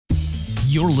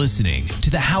You're listening to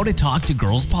the How to Talk to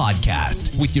Girls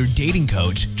podcast with your dating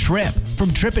coach, Trip, from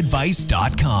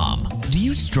tripadvice.com. Do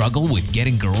you struggle with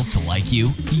getting girls to like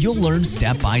you? You'll learn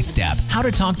step by step how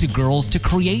to talk to girls to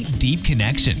create deep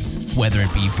connections, whether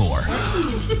it be for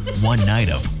one night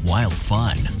of wild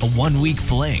fun, a 1-week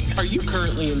fling. Are you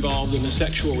currently involved in a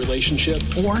sexual relationship?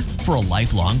 Or for a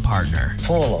lifelong partner.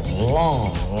 Full of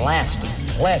long-lasting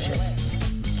pleasure.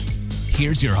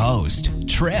 Here's your host,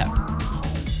 Trip.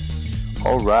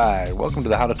 All right, welcome to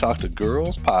the How to Talk to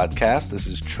Girls podcast. This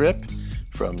is Trip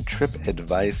from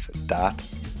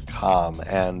tripadvice.com.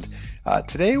 And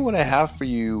today what I have for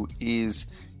you is,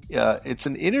 it's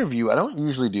an interview. I don't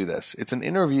usually do this. It's an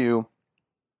interview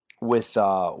with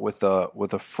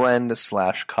a friend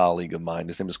 / colleague of mine.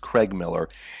 His name is Craig Miller,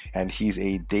 and he's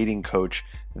a dating coach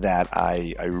that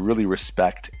I really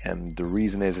respect. And the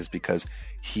reason is because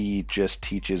he just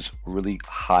teaches really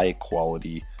high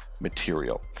quality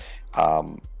material.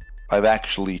 I've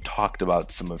actually talked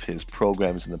about some of his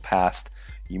programs in the past.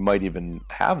 You might even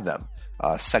have them.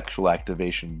 Sexual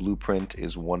Activation Blueprint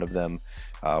is one of them,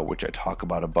 which I talk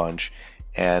about a bunch.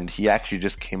 And he actually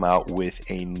just came out with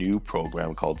a new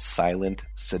program called Silent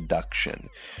Seduction,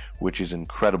 which is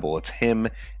incredible. It's him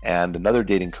and another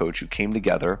dating coach who came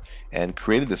together and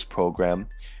created this program,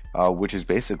 which is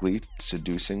basically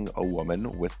seducing a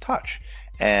woman with touch.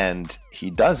 And he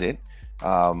does it,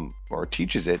 or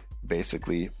teaches it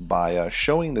basically by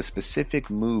showing the specific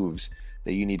moves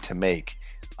that you need to make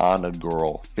on a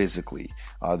girl physically,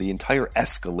 the entire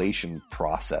escalation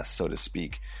process, so to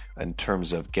speak, in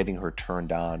terms of getting her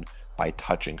turned on by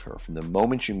touching her from the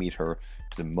moment you meet her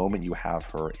to the moment you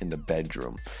have her in the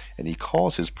bedroom. And he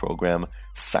calls his program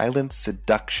Silent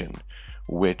Seduction,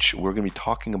 which we're going to be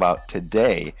talking about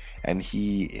today. And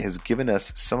he has given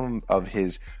us some of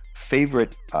his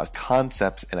favorite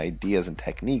concepts and ideas and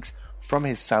techniques from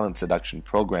his Silent Seduction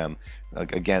program.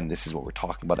 Again, this is what we're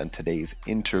talking about in today's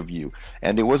interview.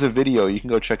 And it was a video. You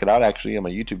can go check it out actually on my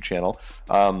YouTube channel.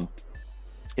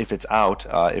 If it's out.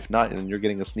 If not, and you're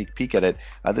getting a sneak peek at it,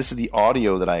 this is the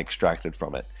audio that I extracted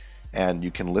from it. And you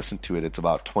can listen to it. It's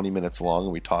about 20 minutes long,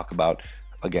 and we talk about,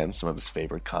 again, some of his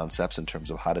favorite concepts in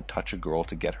terms of how to touch a girl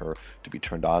to get her to be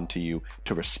turned on to you,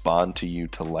 to respond to you,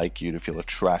 to like you, to feel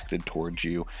attracted towards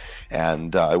you.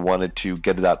 And I wanted to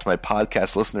get it out to my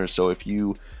podcast listeners. So if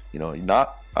you're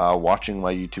not watching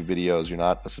my YouTube videos, you're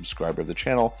not a subscriber of the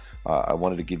channel, I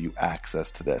wanted to give you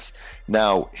access to this.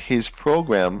 Now, his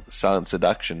program, Silent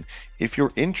Seduction, if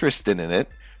you're interested in it,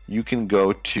 you can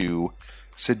go to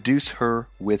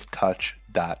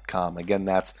seduceherwithtouch.com. Again,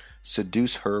 that's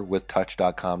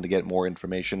seduceherwithtouch.com to get more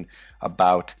information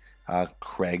about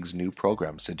Craig's new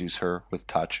program,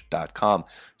 seduceherwithtouch.com.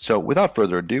 So without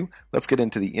further ado, let's get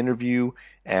into the interview,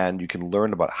 and you can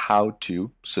learn about how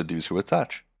to seduce her with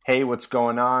touch. Hey, what's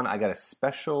going on? I got a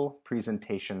special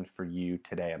presentation for you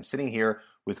today. I'm sitting here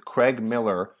with Craig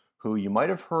Miller, who you might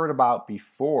have heard about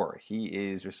before. He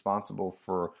is responsible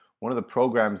for one of the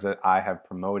programs that I have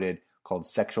promoted called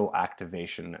Sexual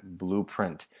Activation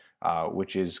Blueprint,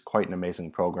 which is quite an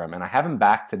amazing program. And I have him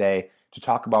back today to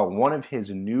talk about one of his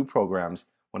new programs,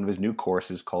 one of his new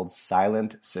courses called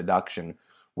Silent Seduction,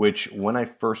 which when I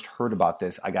first heard about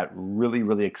this, I got really,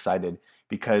 really excited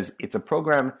because it's a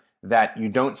program that you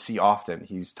don't see often.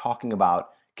 He's talking about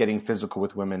getting physical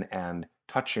with women and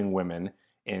touching women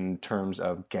in terms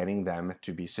of getting them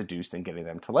to be seduced and getting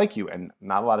them to like you. And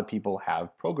not a lot of people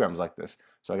have programs like this.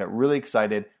 So I got really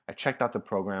excited. I checked out the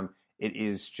program. It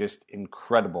is just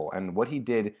incredible. And what he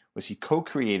did was he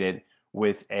co-created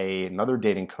with another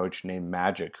dating coach named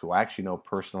Magic, who I actually know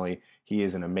personally. He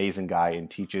is an amazing guy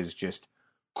and teaches just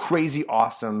crazy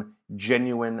awesome,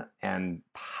 genuine, and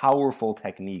powerful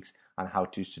techniques on how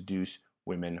to seduce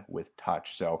women with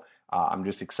touch. So I'm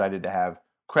just excited to have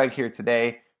Craig here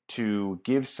today to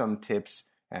give some tips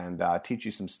and teach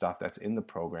you some stuff that's in the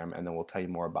program, and then we'll tell you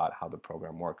more about how the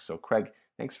program works. So Craig,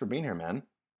 thanks for being here, man.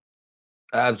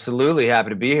 Absolutely happy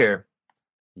to be here.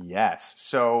 Yes.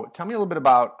 So tell me a little bit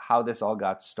about how this all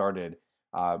got started,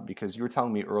 because you were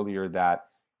telling me earlier that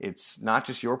it's not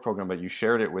just your program, but you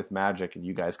shared it with Magic and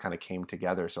you guys kind of came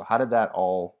together. So how did that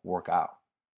all work out?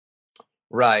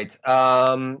 Right.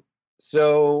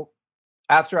 So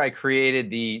after I created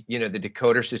the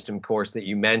decoder system course that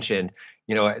you mentioned,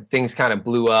 things kind of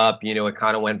blew up, it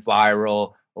kind of went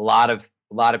viral. A lot of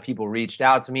people reached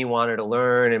out to me, wanted to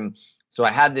learn. And so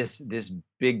I had this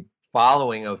big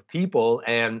following of people,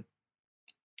 and,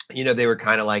 they were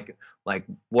kind of like,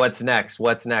 what's next?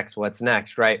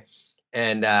 Right.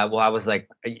 And I was like,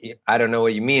 I don't know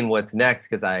what you mean, what's next?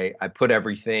 Because I put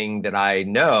everything that I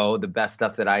know, the best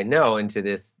stuff that I know, into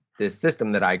this this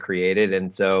system that I created.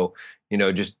 And so,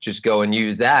 just go and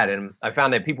use that. And I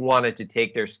found that people wanted to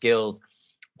take their skills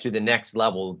to the next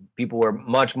level. People were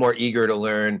much more eager to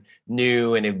learn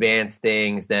new and advanced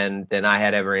things than I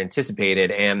had ever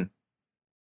anticipated. And,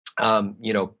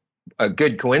 a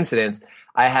good coincidence,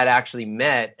 I had actually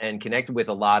met and connected with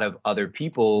a lot of other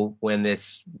people when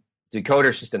this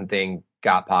decoder system thing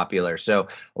got popular. So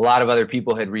a lot of other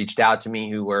people had reached out to me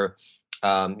who were,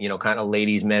 kind of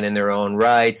ladies, men in their own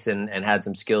rights, and had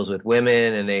some skills with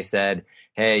women. And they said,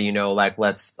 hey,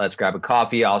 let's grab a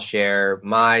coffee. I'll share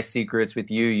my secrets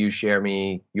with you. You share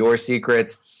me your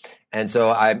secrets. And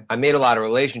so I made a lot of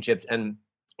relationships. And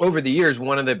over the years,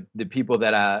 one of the people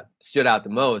that stood out the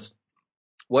most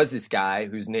was this guy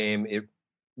whose name, it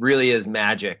really is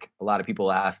Magic. A lot of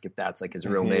people ask if that's like his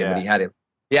real name, but he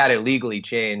had it legally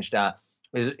changed.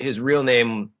 His real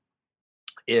name,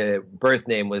 birth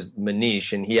name was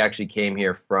Manish, and he actually came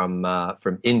here from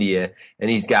India,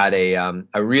 and he's got a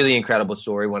really incredible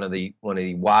story, one of the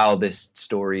wildest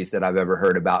stories that I've ever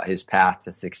heard about his path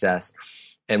to success.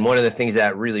 And one of the things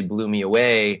that really blew me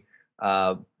away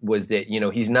was that,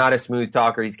 he's not a smooth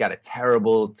talker. He's got a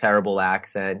terrible, terrible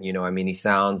accent. He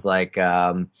sounds like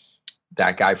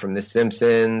that guy from The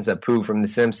Simpsons, Apu from The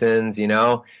Simpsons,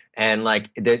 and like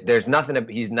there's nothing.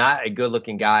 He's not a good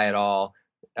looking guy at all.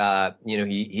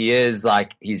 He is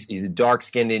like, he's a dark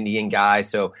skinned Indian guy.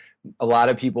 So a lot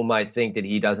of people might think that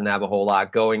he doesn't have a whole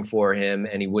lot going for him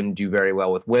and he wouldn't do very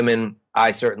well with women.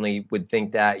 I certainly would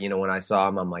think that, when I saw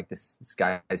him, I'm like, this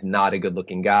guy is not a good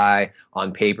looking guy.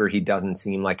 On paper, he doesn't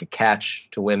seem like a catch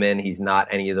to women. He's not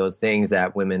any of those things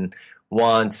that women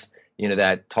want.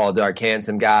 That tall, dark,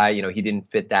 handsome guy, he didn't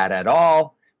fit that at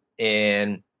all.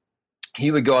 And he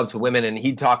would go up to women and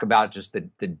he'd talk about just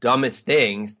the dumbest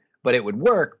things, but it would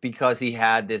work because he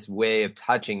had this way of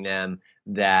touching them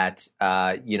that,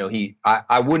 I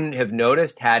wouldn't have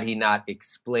noticed had he not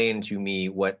explained to me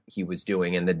what he was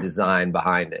doing and the design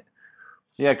behind it.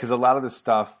 Yeah, because a lot of this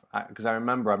stuff, because I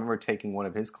remember taking one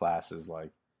of his classes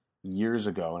like years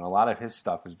ago, and a lot of his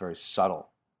stuff is very subtle,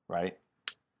 right?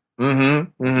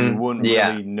 Mm-hmm. You wouldn't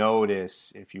really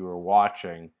notice if you were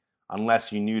watching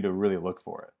unless you knew to really look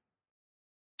for it.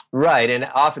 Right, and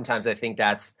oftentimes I think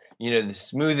that's, the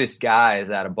smoothest guys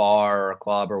at a bar or a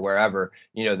club or wherever,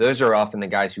 those are often the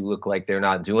guys who look like they're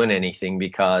not doing anything,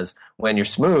 because when you're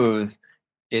smooth,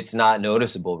 it's not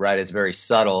noticeable, right? It's very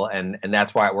subtle, and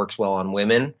that's why it works well on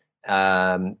women.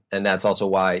 And that's also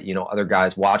why, other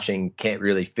guys watching can't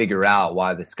really figure out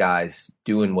why this guy's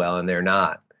doing well and they're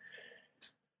not.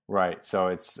 Right. So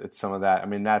it's some of that. I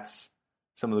mean, that's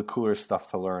some of the cooler stuff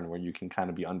to learn, where you can kind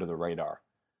of be under the radar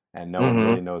and no one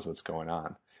really knows what's going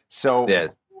on. So,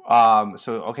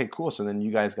 okay, cool. So then you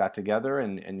guys got together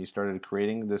and you started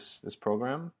creating this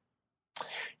program?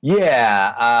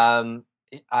 Yeah.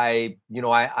 I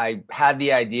had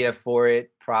the idea for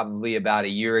it probably about a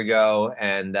year ago,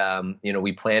 and,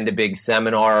 we planned a big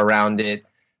seminar around it.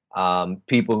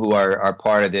 People who are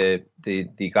part of the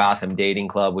Gotham Dating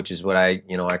Club, which is what I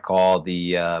call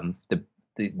the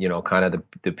kind of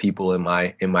the people in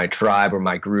my tribe or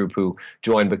my group who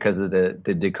joined because of the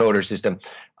decoder system.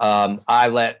 I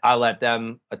let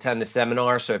them attend the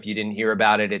seminar. So if you didn't hear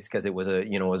about it, it's because it was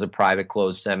a private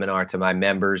closed seminar to my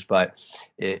members, but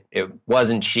it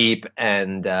wasn't cheap,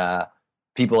 and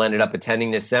people ended up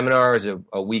attending this seminar. It was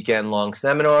a weekend long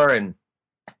seminar, and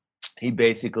he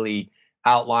basically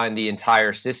outlined the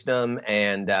entire system,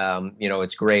 and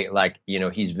it's great. Like,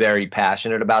 he's very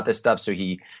passionate about this stuff, so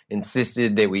he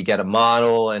insisted that we get a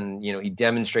model, and he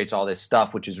demonstrates all this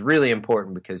stuff, which is really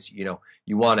important because you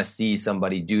want to see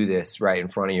somebody do this right in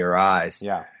front of your eyes.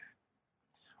 Yeah.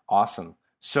 Awesome.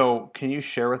 So can you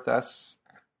share with us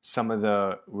some of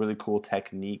the really cool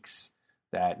techniques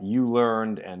that you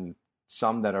learned, and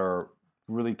some that are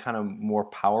really kind of more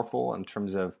powerful in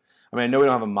terms of, I know we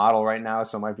don't have a model right now,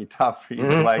 so it might be tough for you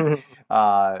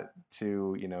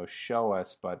to show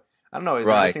us. But I don't know, is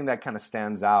there anything that kind of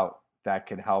stands out that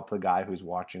could help the guy who's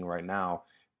watching right now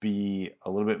be a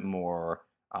little bit more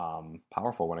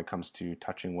powerful when it comes to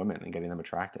touching women and getting them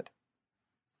attracted?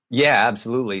 Yeah,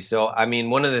 absolutely. So,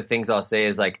 one of the things I'll say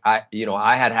is, like, I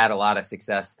had a lot of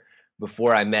success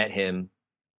before I met him,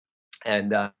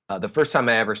 and the first time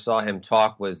I ever saw him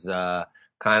talk was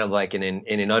kind of like in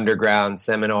an underground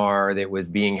seminar that was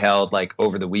being held like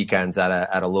over the weekends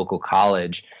at a local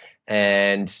college.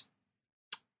 And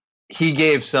he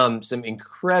gave some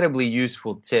incredibly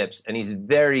useful tips, and he's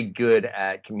very good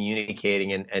at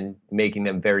communicating and making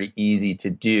them very easy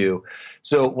to do.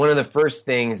 So one of the first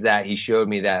things that he showed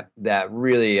me that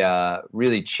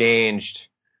really changed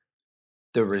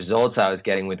the results I was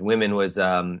getting with women was,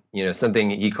 something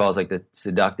he calls like the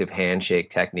seductive handshake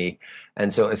technique.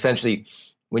 And so essentially,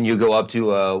 when you go up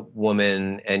to a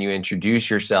woman and you introduce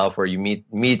yourself, or you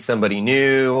meet somebody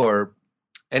new or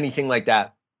anything like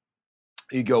that,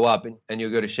 you go up and you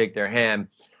go to shake their hand.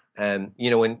 And,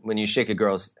 when you shake a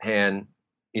girl's hand,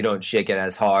 you don't shake it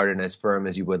as hard and as firm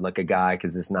as you would like a guy,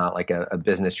 because it's not like a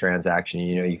business transaction.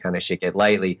 You kind of shake it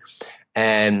lightly.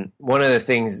 And one of the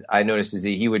things I noticed is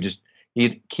that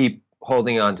he'd keep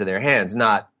holding on to their hands,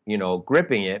 not,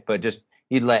 gripping it, but just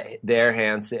he'd let their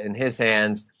hands sit in his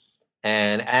hands.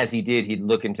 And as he did, he'd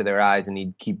look into their eyes and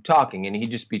he'd keep talking, and he'd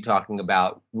just be talking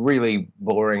about really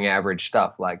boring, average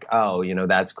stuff like, oh,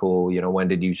 that's cool. When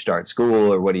did you start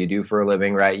school, or what do you do for a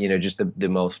living? Right. Just the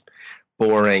most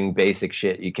boring, basic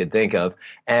shit you could think of.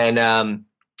 And,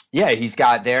 he's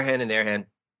got their hand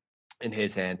in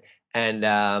his hand.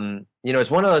 And,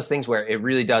 it's one of those things where it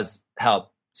really does help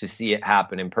to see it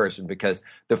happen in person, because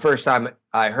the first time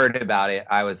I heard about it,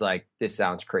 I was like, this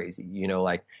sounds crazy.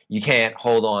 Like, you can't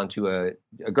hold on to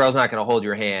a girl's not going to hold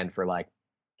your hand for like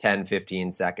 10,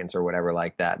 15 seconds or whatever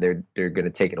like that. They're going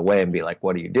to take it away and be like,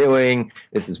 what are you doing?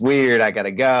 This is weird. I got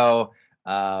to go.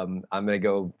 I'm going to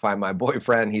go find my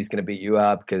boyfriend. He's going to beat you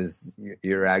up because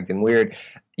you're acting weird,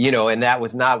 and that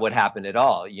was not what happened at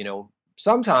all.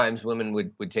 Sometimes women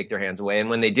would take their hands away, and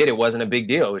when they did, it wasn't a big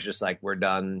deal. It was just like, we're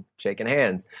done shaking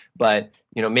hands. But,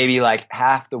 maybe like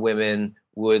half the women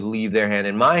would leave their hand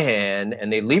in my hand,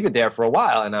 and they'd leave it there for a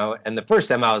while. And the first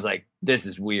time I was like, this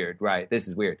is weird, right? This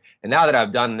is weird. And now that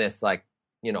I've done this, like,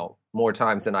 more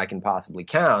times than I can possibly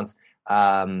count,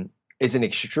 it's an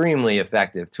extremely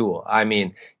effective tool. I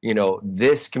mean,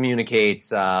 this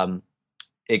communicates on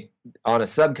a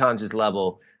subconscious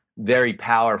level, very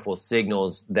powerful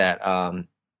signals that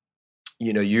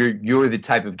you're the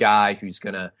type of guy who's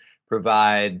going to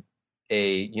provide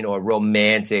a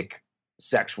romantic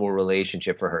sexual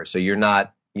relationship for her. So you're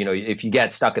not, if you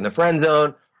get stuck in the friend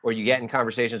zone, or you get in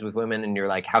conversations with women and you're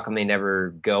like, how come they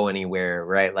never go anywhere,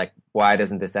 right? Like, why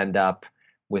doesn't this end up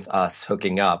with us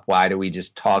hooking up? Why do we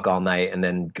just talk all night and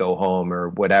then go home, or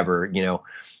whatever,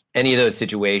 any of those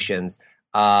situations.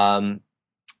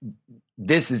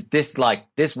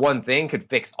 This one thing could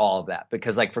fix all of that,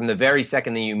 because like from the very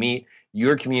second that you meet,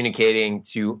 you're communicating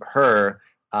to her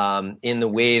in the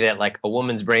way that like a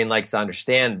woman's brain likes to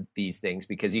understand these things,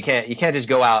 because you can't just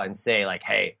go out and say like,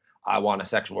 hey, I want a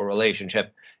sexual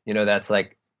relationship. That's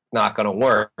like not going to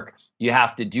work. You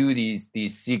have to do these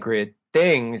secret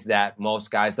things that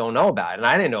most guys don't know about. And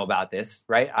I didn't know about this,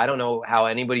 right? I don't know how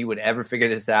anybody would ever figure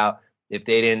this out if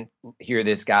they didn't hear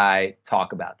this guy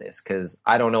talk about this, because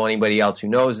I don't know anybody else who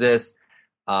knows this,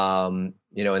 and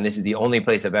this is the only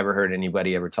place I've ever heard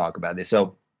anybody ever talk about this.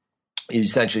 So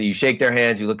essentially, you shake their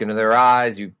hands, you look into their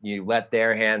eyes, you let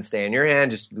their hand stay in your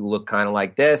hand, just look kind of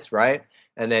like this, right?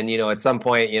 And then, at some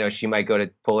point, she might go to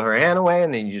pull her hand away,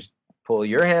 and then you just pull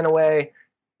your hand away,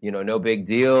 no big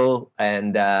deal.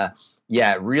 And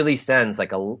it really sends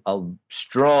like a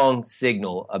strong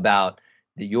signal about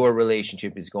that your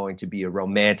relationship is going to be a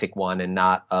romantic one and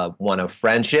not one of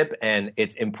friendship. And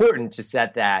it's important to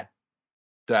set that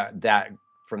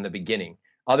from the beginning.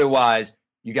 Otherwise,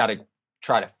 you got to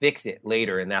try to fix it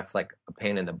later, and that's like a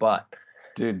pain in the butt.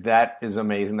 Dude, that is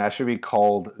amazing. That should be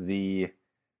called the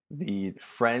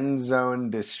friend zone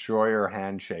destroyer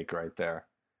handshake right there.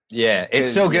 Yeah,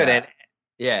 it's so good.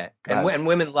 Yeah. And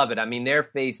women love it. I mean, their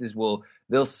faces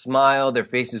they'll smile, their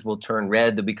faces will turn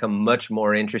red, they'll become much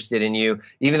more interested in you,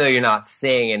 even though you're not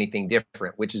saying anything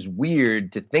different, which is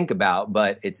weird to think about,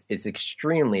 but it's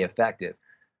extremely effective.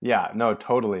 Yeah, no,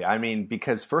 totally. I mean,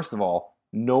 because first of all,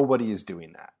 nobody is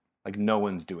doing that. Like, no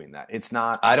one's doing that. It's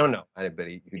not. I don't know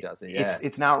anybody who does it. Yeah.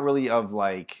 It's not really of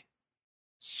like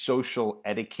social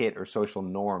etiquette or social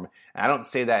norm. And I don't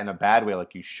say that in a bad way,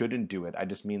 like you shouldn't do it. I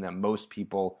just mean that most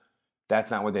people, that's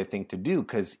not what they think to do,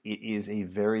 because it is a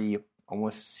very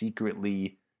almost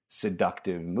secretly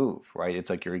seductive move, right? It's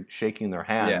like you're shaking their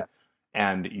hand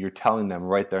and you're telling them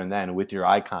right there and then with your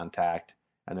eye contact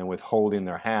and then with holding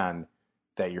their hand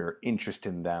that you're interested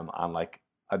in them on like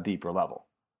a deeper level,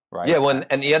 right? Yeah, well,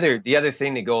 and the other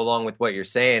thing to go along with what you're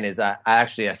saying is I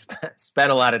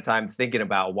spent a lot of time thinking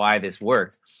about why this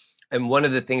works. And one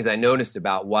of the things I noticed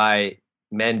about why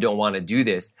men don't want to do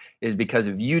this is because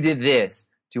if you did this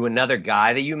to another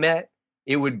guy that you met,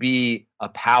 it would be a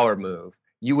power move.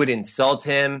 You would insult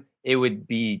him. It would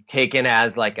be taken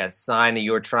as like a sign that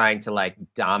you're trying to like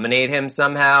dominate him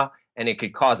somehow, and it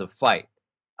could cause a fight.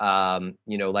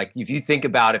 Like if you think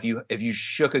about if you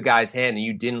shook a guy's hand and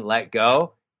you didn't let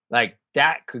go, like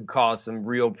that could cause some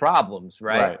real problems,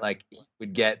 right? Like he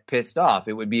would get pissed off.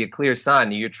 It would be a clear sign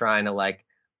that you're trying to like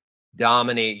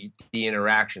dominate the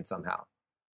interaction somehow.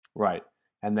 Right.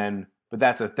 And then, but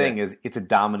that's the thing is it's a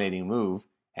dominating move,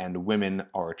 and women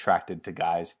are attracted to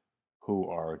guys who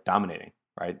are dominating,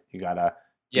 right? You gotta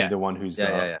be the one who's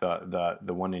the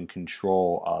one in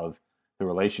control of the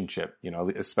relationship, you know,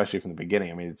 especially from the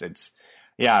beginning. I mean, it's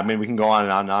I mean, we can go on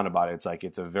and on about it. It's like,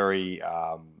 it's a very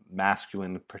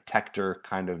masculine protector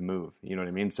kind of move. You know what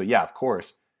I mean? So yeah, of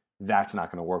course, that's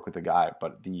not going to work with a guy,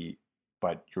 but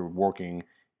you're working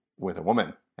with a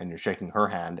woman and you're shaking her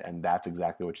hand, and that's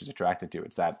exactly what she's attracted to.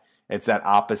 It's that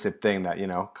opposite thing that, you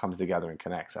know, comes together and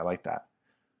connects. I like that.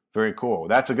 Very cool.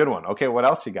 That's a good one. Okay, what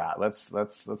else you got? Let's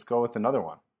go with another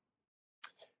one.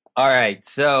 All right.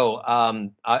 So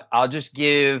I'll just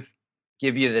give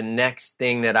you the next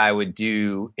thing that I would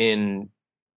do in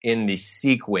the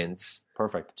sequence.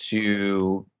 Perfect.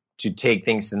 To take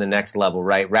things to the next level,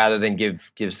 right? Rather than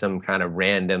give some kind of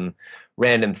random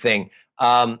thing.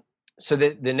 So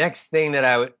the next thing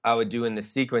that I would do in the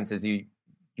sequence is you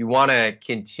want to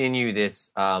continue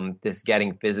this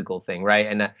getting physical thing, right?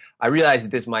 And I realize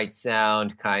that this might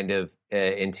sound kind of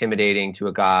intimidating to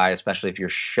a guy, especially if you're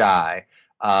shy.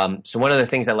 So one of the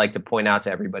things I like to point out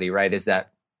to everybody, right, is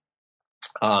that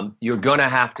you're gonna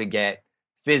have to get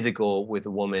physical with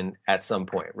a woman at some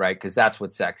point, right? Because that's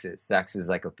what sex is. Sex is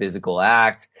like a physical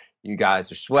act. You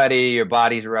guys are sweaty, your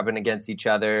bodies are rubbing against each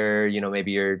other, you know,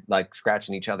 maybe you're like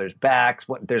scratching each other's backs.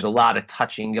 There's a lot of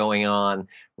touching going on,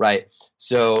 right?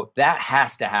 So that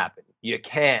has to happen. You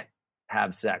can't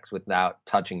have sex without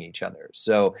touching each other.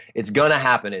 So it's going to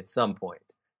happen at some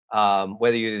point.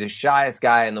 Whether you're the shyest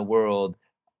guy in the world,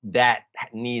 that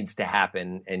needs to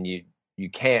happen, and you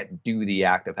can't do the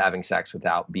act of having sex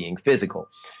without being physical.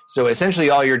 So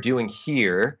essentially all you're doing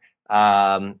here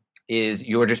is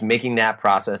you're just making that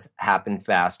process happen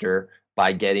faster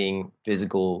by getting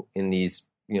physical in these,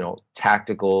 you know,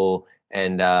 tactical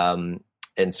and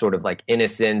sort of like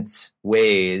innocent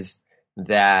ways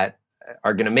that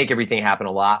are going to make everything happen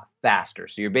a lot faster.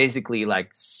 So you're basically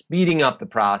like speeding up the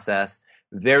process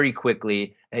very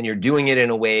quickly, and you're doing it in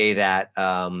a way that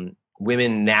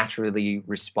women naturally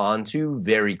respond to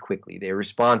very quickly. They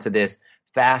respond to this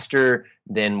faster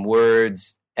than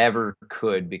words ever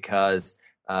could, because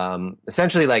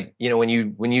essentially, like, you know,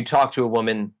 when you talk to a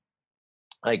woman,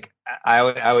 like I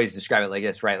always describe it like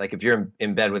this, right? Like if you're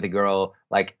in bed with a girl,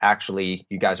 like actually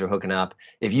you guys are hooking up.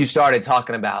 If you started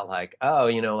talking about like, oh,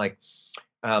 you know, like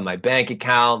my bank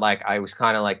account, like I was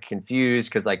kind of like confused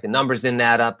because like the numbers didn't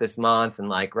add up this month, and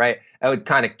like, right, I would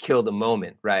kind of kill the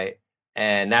moment, right?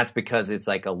 And that's because it's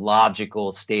like a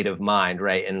logical state of mind,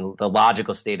 right? And the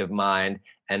logical state of mind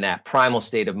and that primal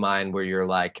state of mind where you're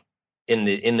like in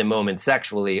the moment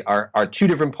sexually are two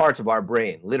different parts of our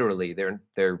brain. Literally,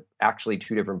 they're actually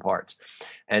two different parts.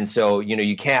 And so, you know,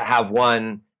 you can't have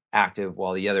one active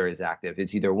while the other is active.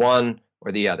 It's either one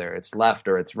or the other. It's left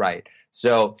or it's right.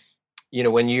 So, you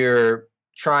know, when you're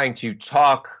trying to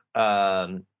talk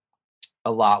a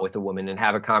lot with a woman and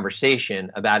have a conversation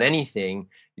about anything,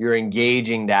 you're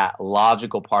engaging that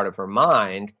logical part of her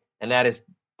mind, and that is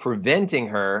preventing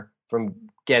her from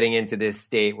getting into this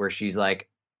state where she's like,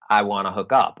 I want to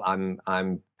hook up. I'm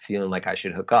feeling like I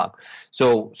should hook up.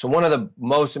 So one of the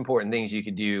most important things you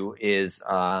could do is,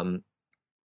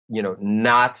 you know,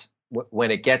 not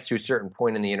when it gets to a certain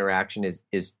point in the interaction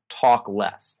is talk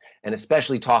less, and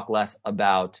especially talk less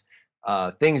about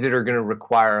things that are going to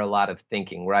require a lot of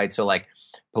thinking, right? So like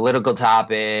political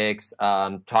topics,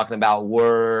 talking about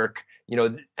work, you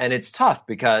know, and it's tough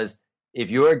because if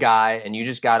you're a guy and you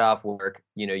just got off work,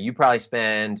 you know, you probably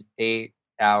spend 8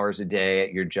 hours a day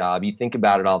at your job. You think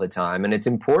about it all the time, and it's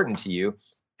important to you.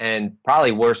 And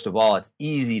probably worst of all, it's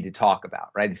easy to talk about,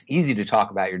 right? It's easy to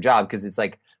talk about your job because it's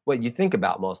like what you think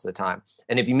about most of the time.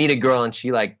 And if you meet a girl and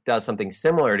she like does something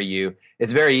similar to you,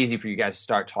 it's very easy for you guys to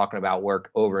start talking about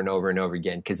work over and over and over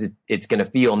again because it's going to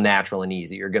feel natural and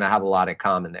easy. You're going to have a lot in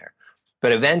common there.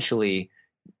 But eventually,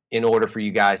 in order for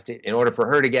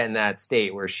her to get in that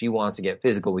state where she wants to get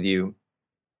physical with you,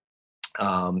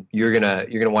 you're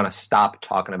gonna want to stop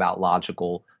talking about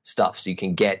logical stuff so you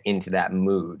can get into that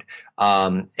mood,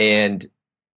 and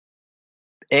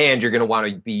you're gonna want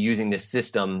to be using this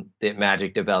system that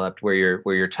Magic developed where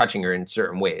you're touching her in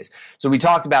certain ways. So we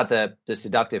talked about the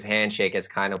seductive handshake as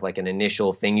kind of like an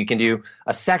initial thing you can do.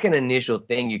 A second initial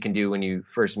thing you can do when you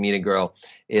first meet a girl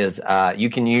is you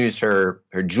can use her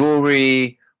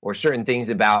jewelry or certain things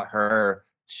about her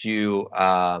to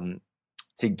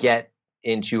get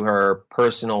into her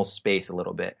personal space a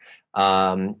little bit.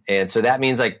 And so that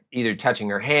means like either touching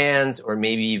her hands or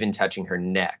maybe even touching her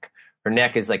neck, her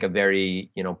neck is like a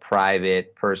very,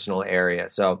 private, personal area.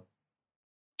 So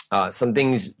some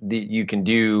things that you can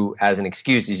do as an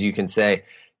excuse is you can say,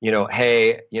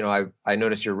 hey, I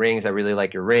noticed your rings. I really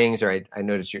like your rings. Or I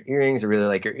noticed your earrings. I really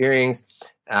like your earrings.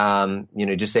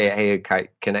 Just say, hey,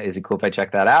 is it cool if I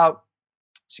check that out?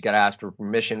 So you got to ask for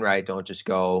permission, right? Don't just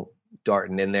go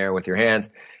darting in there with your hands.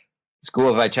 It's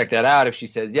cool if I check that out. If she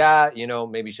says, yeah,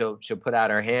 maybe she'll put out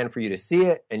her hand for you to see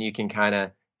it, and you can kind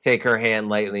of take her hand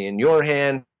lightly in your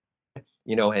hand,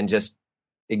 and just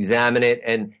examine it.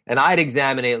 And I'd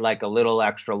examine it like a little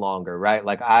extra longer, right?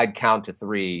 Like I'd count to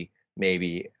 3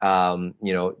 maybe.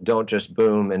 Don't just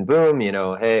boom and boom,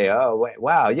 hey, oh, wait,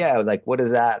 wow, yeah, like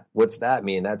what's that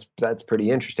mean? That's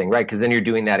pretty interesting, right? Because then you're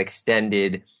doing that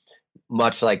extended,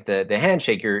 much like the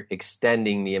handshake, you're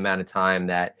extending the amount of time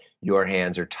that your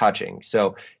hands are touching.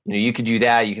 So, you could do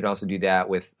that. You could also do that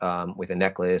with a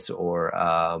necklace or,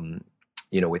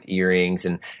 with earrings.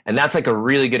 And that's like a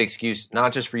really good excuse,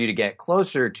 not just for you to get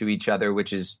closer to each other,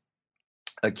 which is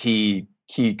a key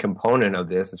component of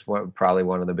this. It's probably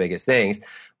one of the biggest things,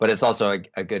 but it's also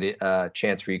a good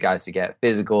chance for you guys to get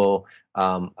physical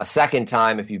a second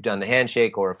time if you've done the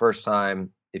handshake, or a first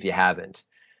time if you haven't.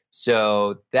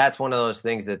 So that's one of those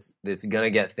things that's going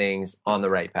to get things on the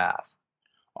right path.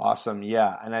 Awesome.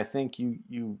 Yeah. And I think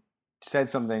you said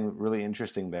something really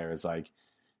interesting there, is like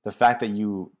the fact that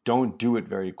you don't do it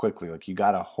very quickly. Like you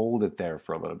got to hold it there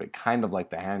for a little bit, kind of like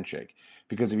the handshake.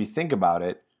 Because if you think about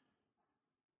it,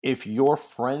 if you're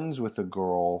friends with a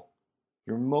girl,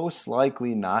 you're most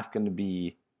likely not going to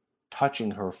be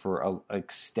touching her for an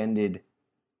extended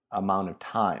amount of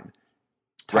time.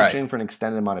 Touching for an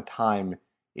extended amount of time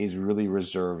is really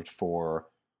reserved for,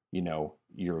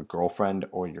 your girlfriend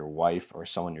or your wife or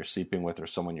someone you're sleeping with or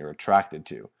someone you're attracted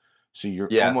to. So you're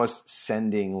almost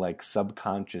sending like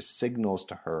subconscious signals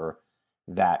to her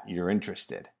that you're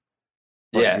interested.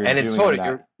 But and it's totally,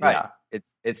 you're right.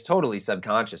 It's totally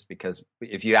subconscious, because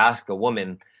if you ask a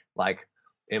woman, like,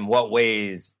 in what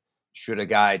ways should a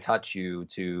guy touch you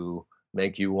to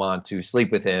make you want to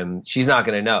sleep with him, she's not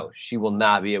going to know. She will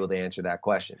not be able to answer that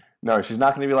question. No, she's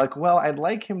not going to be like, well, I'd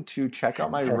like him to check out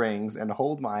my rings and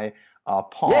hold my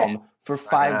palm for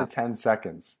 5 to 10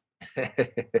 seconds.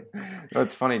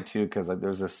 It's funny too, because like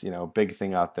there's this big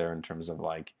thing out there in terms of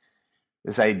like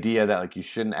this idea that like you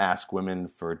shouldn't ask women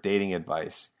for dating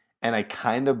advice. And I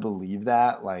kind of believe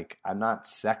that. Like, I'm not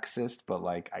sexist, but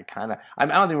like I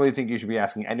don't really think you should be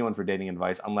asking anyone for dating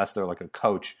advice unless they're like a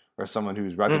coach or someone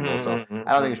who's reputable. So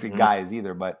I don't think it should be guys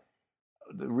either. But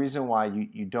the reason why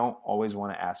you don't always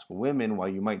want to ask women, while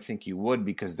you might think you would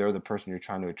because they're the person you're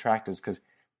trying to attract, is because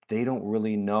they don't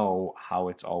really know how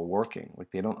it's all working. Like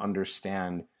they don't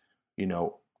understand, they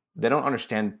don't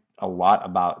understand a lot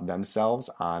about themselves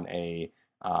on a,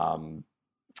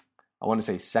 I want to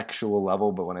say sexual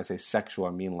level, but when I say sexual,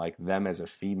 I mean like them as a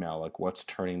female, like what's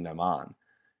turning them on.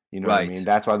 You know what I mean?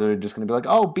 That's why they're just going to be like,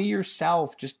 oh, be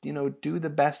yourself. Just, do the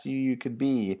best you could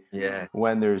be. Yeah.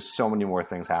 When there's so many more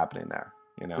things happening there.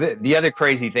 The other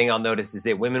crazy thing I'll notice is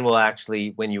that women will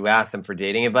actually, when you ask them for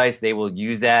dating advice, they will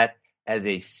use that as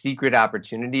a secret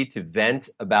opportunity to vent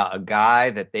about a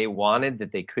guy that they wanted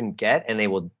that they couldn't get. And they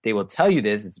will tell you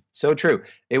this. It's so true.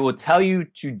 They will tell you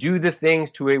to do the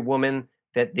things to a woman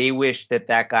that they wish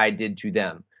that guy did to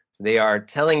them. So they are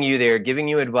telling you, they are giving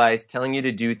you advice, telling you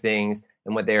to do things.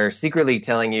 And what they're secretly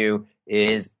telling you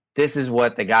is, this is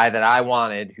what the guy that I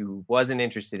wanted, who wasn't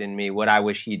interested in me, what I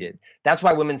wish he did. That's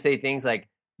why women say things like,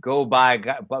 go buy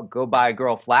a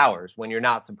girl flowers when you're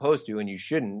not supposed to, and you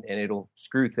shouldn't, and it'll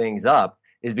screw things up,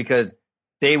 is because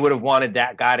they would have wanted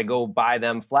that guy to go buy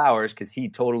them flowers because he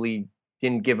totally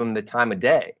didn't give them the time of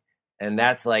day. And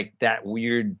that's like that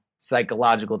weird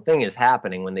psychological thing is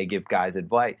happening when they give guys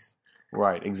advice.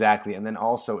 Right, exactly. And then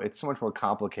also, it's so much more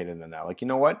complicated than that. Like, you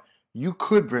know what? You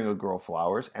could bring a girl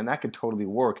flowers, and that could totally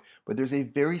work. But there's a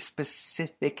very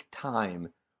specific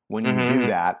time when you do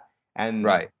that, and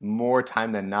more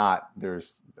time than not,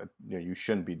 there's you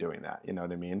shouldn't be doing that. You know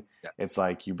what I mean? Yeah. It's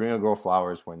like you bring a girl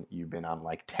flowers when you've been on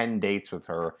like 10 dates with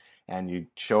her, and you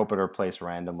show up at her place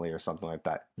randomly or something like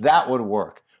that. That would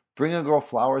work. Bring a girl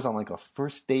flowers on like a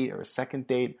first date or a second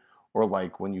date, or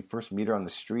like when you first meet her on the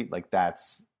street. Like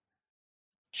that's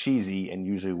cheesy and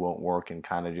usually won't work, and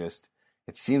kind of just,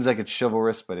 it seems like it's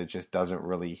chivalrous, but it just doesn't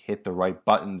really hit the right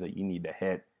buttons that you need to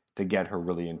hit to get her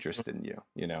really interested in you,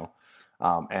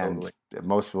 and totally.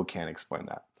 Most people can't explain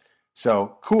that.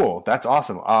 So cool. That's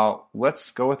awesome.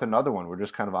 Let's go with another one. We're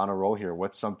just kind of on a roll here.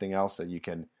 What's something else that you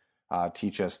can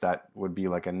teach us that would be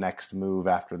like a next move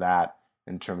after that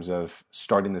in terms of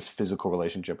starting this physical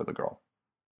relationship with a girl?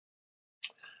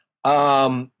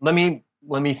 Let me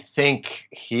let me think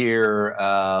here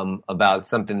about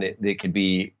something that could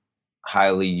be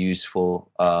highly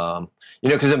useful.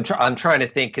 Because I'm trying to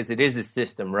think, because it is a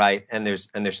system, right? And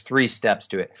there's 3 steps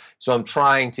to it. So I'm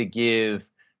trying to give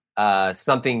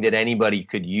something that anybody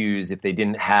could use if they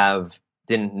didn't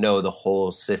know the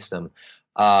whole system.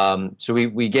 So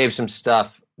we gave some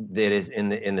stuff that is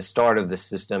in the start of the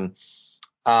system.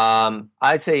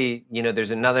 I'd say,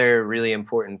 there's another really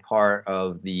important part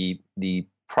of the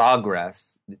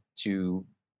progress to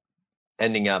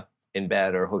ending up in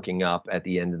bed or hooking up at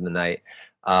the end of the night,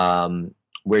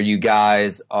 where you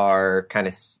guys are kind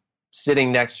of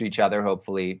sitting next to each other,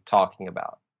 hopefully talking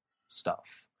about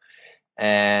stuff.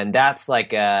 And that's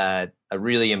like a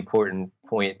really important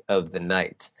point of the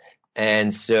night.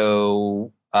 And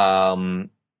so one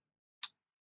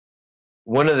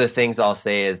of the things I'll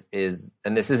say is,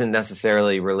 and this isn't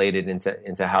necessarily related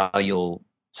into how you'll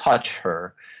touch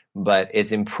her, but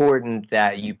it's important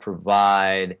that you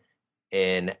provide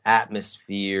an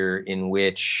atmosphere in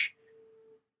which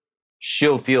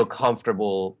she'll feel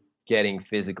comfortable getting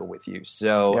physical with you.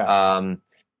 So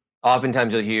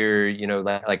oftentimes you'll hear,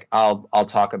 like I'll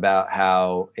talk about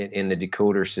how in the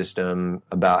decoder system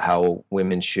about how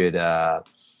women should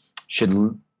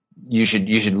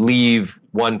leave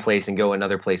one place and go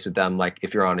another place with them, like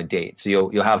if you're on a date.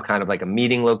 So you'll have kind of like a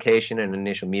meeting location, an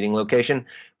initial meeting location,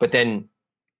 but then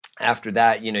after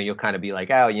that, you'll kind of be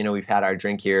like, oh, we've had our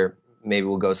drink here, maybe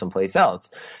we'll go someplace else.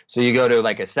 So you go to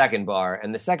like a second bar,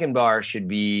 and the second bar should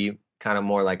be kind of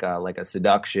more like a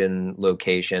seduction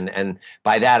location. And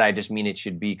by that, I just mean it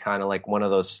should be kind of like one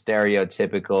of those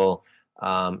stereotypical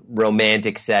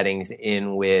romantic settings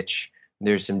in which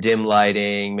there's some dim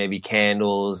lighting, maybe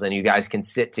candles, and you guys can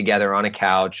sit together on a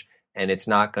couch, and it's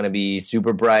not going to be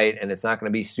super bright and it's not going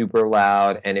to be super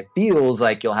loud, and it feels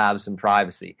like you'll have some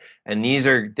privacy. And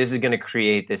this is going to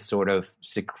create this sort of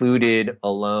secluded,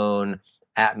 alone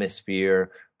atmosphere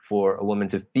for a woman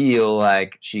to feel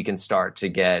like she can start to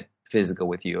get physical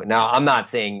with you. Now, I'm not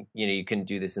saying, you can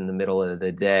do this in the middle of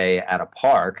the day at a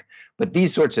park, but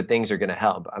these sorts of things are going to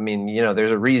help. I mean,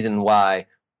 there's a reason why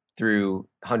through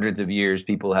hundreds of years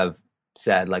people have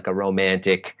said like a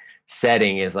romantic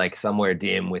setting is like somewhere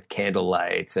dim with candle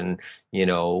lights and,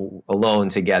 alone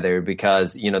together,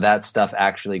 because, that stuff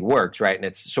actually works, right? And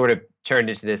it's sort of turned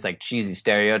into this like cheesy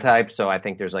stereotype. So I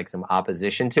think there's like some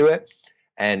opposition to it.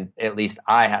 And at least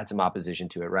I had some opposition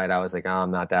to it, right? I was like, oh,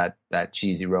 I'm not that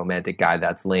cheesy romantic guy.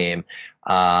 That's lame.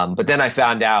 But then I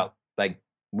found out like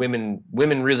women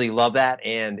really love that.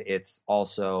 And it's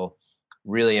also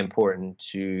really important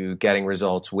to getting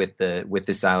results with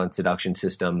the silent seduction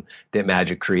system that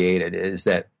Magic created, is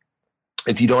that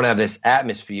if you don't have this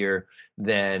atmosphere,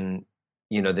 then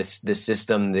this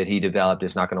system that he developed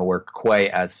is not going to work quite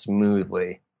as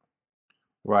smoothly.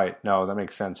 Right. No, that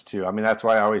makes sense too. I mean, that's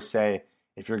why I always say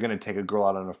if you're going to take a girl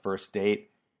out on a first date,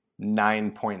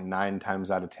 9.9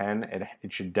 times out of 10,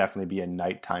 it should definitely be a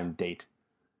nighttime date.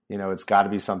 It's got to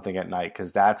be something at night,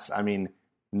 because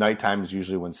nighttime is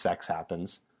usually when sex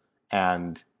happens,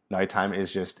 and nighttime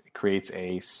creates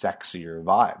a sexier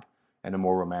vibe and a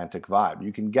more romantic vibe.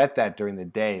 You can get that during the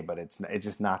day, but it's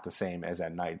just not the same as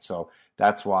at night. So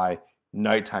that's why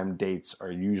nighttime dates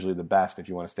are usually the best if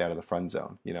you want to stay out of the friend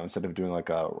zone, instead of doing like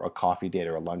a coffee date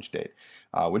or a lunch date,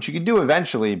 which you can do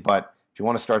eventually, but if you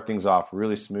want to start things off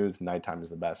really smooth, nighttime is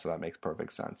the best. So that makes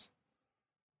perfect sense.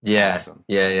 Yeah. Awesome.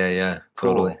 Yeah.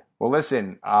 Totally. Cool. Well,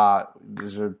 listen,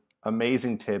 these are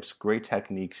amazing tips, great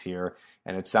techniques here,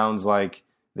 and it sounds like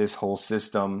this whole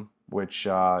system, which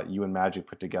you and Magic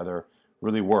put together,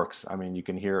 really works. I mean, you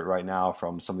can hear it right now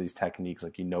from some of these techniques,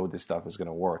 like this stuff is going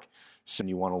to work. So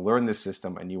you want to learn this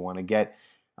system, and you want to get,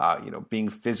 being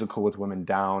physical with women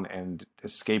down and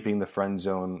escaping the friend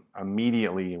zone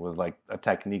immediately with like a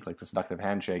technique like the seductive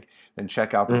handshake. Then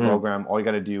check out the program. All you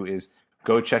got to do is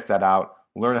go check that out,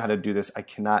 learn how to do this. I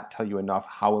cannot tell you enough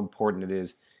how important it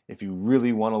is. If you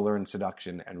really want to learn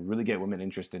seduction and really get women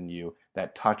interested in you,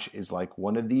 that touch is like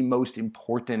one of the most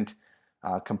important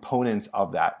components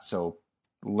of that. So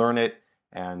learn it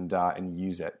and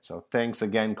use it. So thanks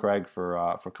again, Craig,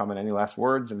 for coming. Any last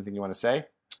words? Anything you want to say?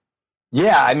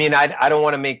 Yeah, I mean, I don't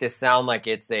want to make this sound like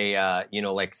it's a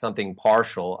like something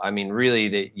partial. I mean,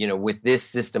 really, with this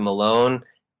system alone,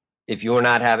 if you're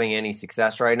not having any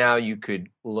success right now, you could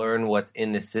learn what's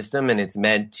in the system, and it's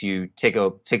meant to take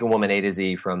a woman A to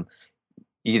Z from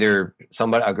either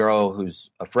a girl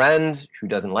who's a friend who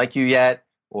doesn't like you yet,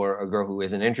 or a girl who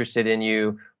isn't interested in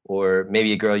you, or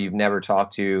maybe a girl you've never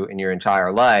talked to in your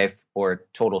entire life, or a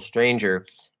total stranger.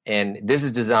 And this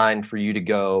is designed for you to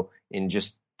go in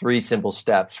just 3 simple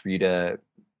steps for you to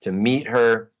meet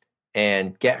her,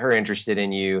 and get her interested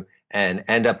in you and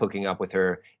end up hooking up with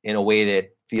her in a way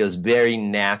that feels very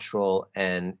natural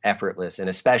and effortless. And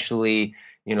especially,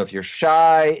 if you're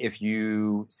shy, if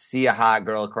you see a hot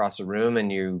girl across the room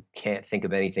and you can't think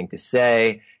of anything to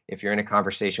say, if you're in a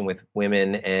conversation with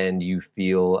women and you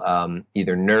feel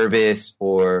either nervous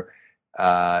or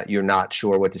you're not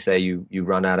sure what to say, you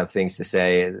run out of things to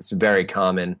say. It's very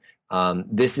common.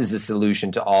 This is a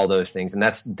solution to all those things. And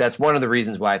that's one of the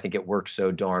reasons why I think it works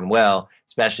so darn well,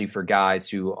 especially for guys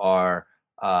who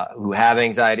have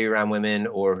anxiety around women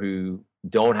or who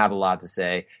don't have a lot to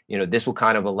say. This will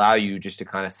kind of allow you just to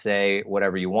kind of say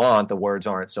whatever you want. The words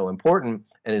aren't so important.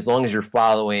 And as long as you're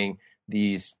following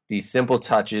these simple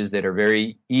touches that are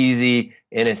very easy,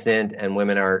 innocent, and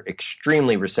women are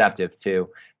extremely receptive to,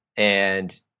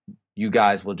 and you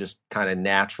guys will just kind of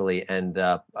naturally end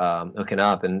up hooking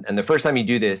up. And the first time you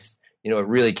do this, it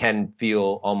really can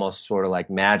feel almost sort of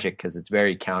like magic because it's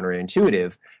very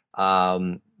counterintuitive.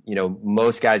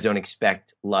 Most guys don't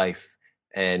expect life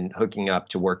and hooking up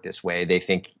to work this way. They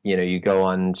think, you go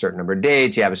on a certain number of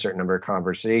dates, you have a certain number of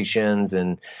conversations,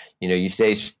 and, you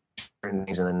say certain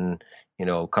things, and then,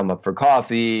 come up for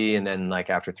coffee, and then like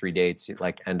after 3 dates, you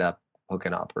like end up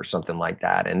hooking up or something like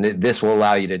that. And this will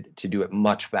allow you to do it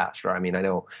much faster. I mean, I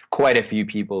know quite a few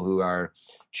people who are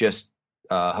just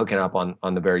hooking up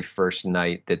on the very first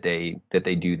night that they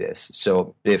do this.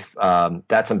 So if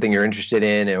that's something you're interested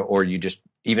in, or you just,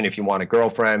 even if you want a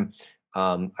girlfriend,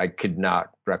 I could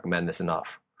not recommend this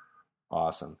enough.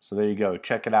 Awesome. So there you go.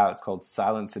 Check it out. It's called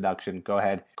Silent Seduction. Go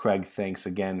ahead. Craig, thanks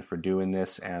again for doing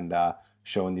this and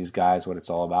showing these guys what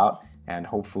it's all about. And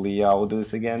hopefully we'll do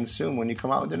this again soon when you come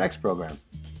out with your next program.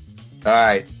 All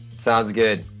right. Sounds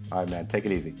good. All right, man. Take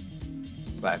it easy.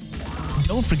 Bye.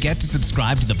 Don't forget to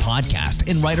subscribe to the podcast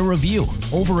and write a review.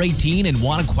 Over 18 and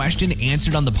want a question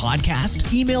answered on the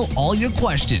podcast? Email all your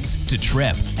questions to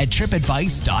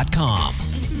Trip@tripadvice.com.